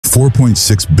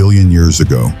4.6 billion years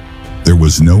ago, there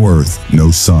was no Earth,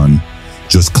 no sun,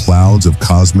 just clouds of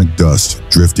cosmic dust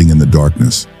drifting in the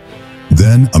darkness.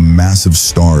 Then a massive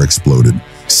star exploded,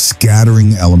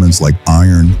 scattering elements like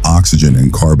iron, oxygen,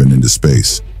 and carbon into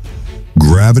space.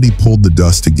 Gravity pulled the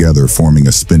dust together, forming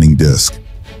a spinning disk,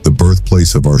 the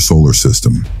birthplace of our solar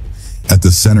system. At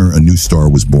the center, a new star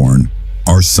was born,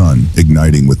 our sun,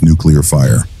 igniting with nuclear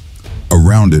fire.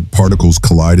 Around it, particles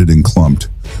collided and clumped,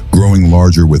 growing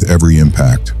larger with every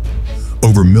impact.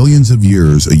 Over millions of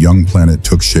years, a young planet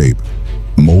took shape,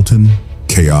 molten,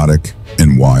 chaotic,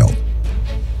 and wild.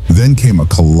 Then came a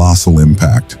colossal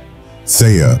impact.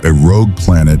 Theia, a rogue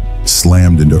planet,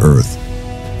 slammed into Earth.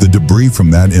 The debris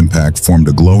from that impact formed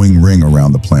a glowing ring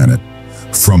around the planet.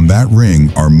 From that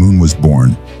ring, our moon was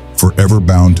born, forever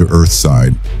bound to Earth's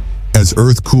side. As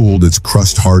Earth cooled, its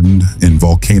crust hardened, and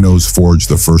volcanoes forged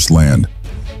the first land.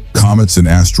 Comets and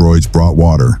asteroids brought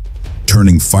water,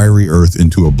 turning fiery Earth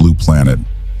into a blue planet.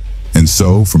 And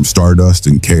so, from stardust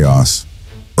and chaos,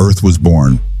 Earth was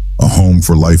born, a home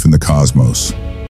for life in the cosmos.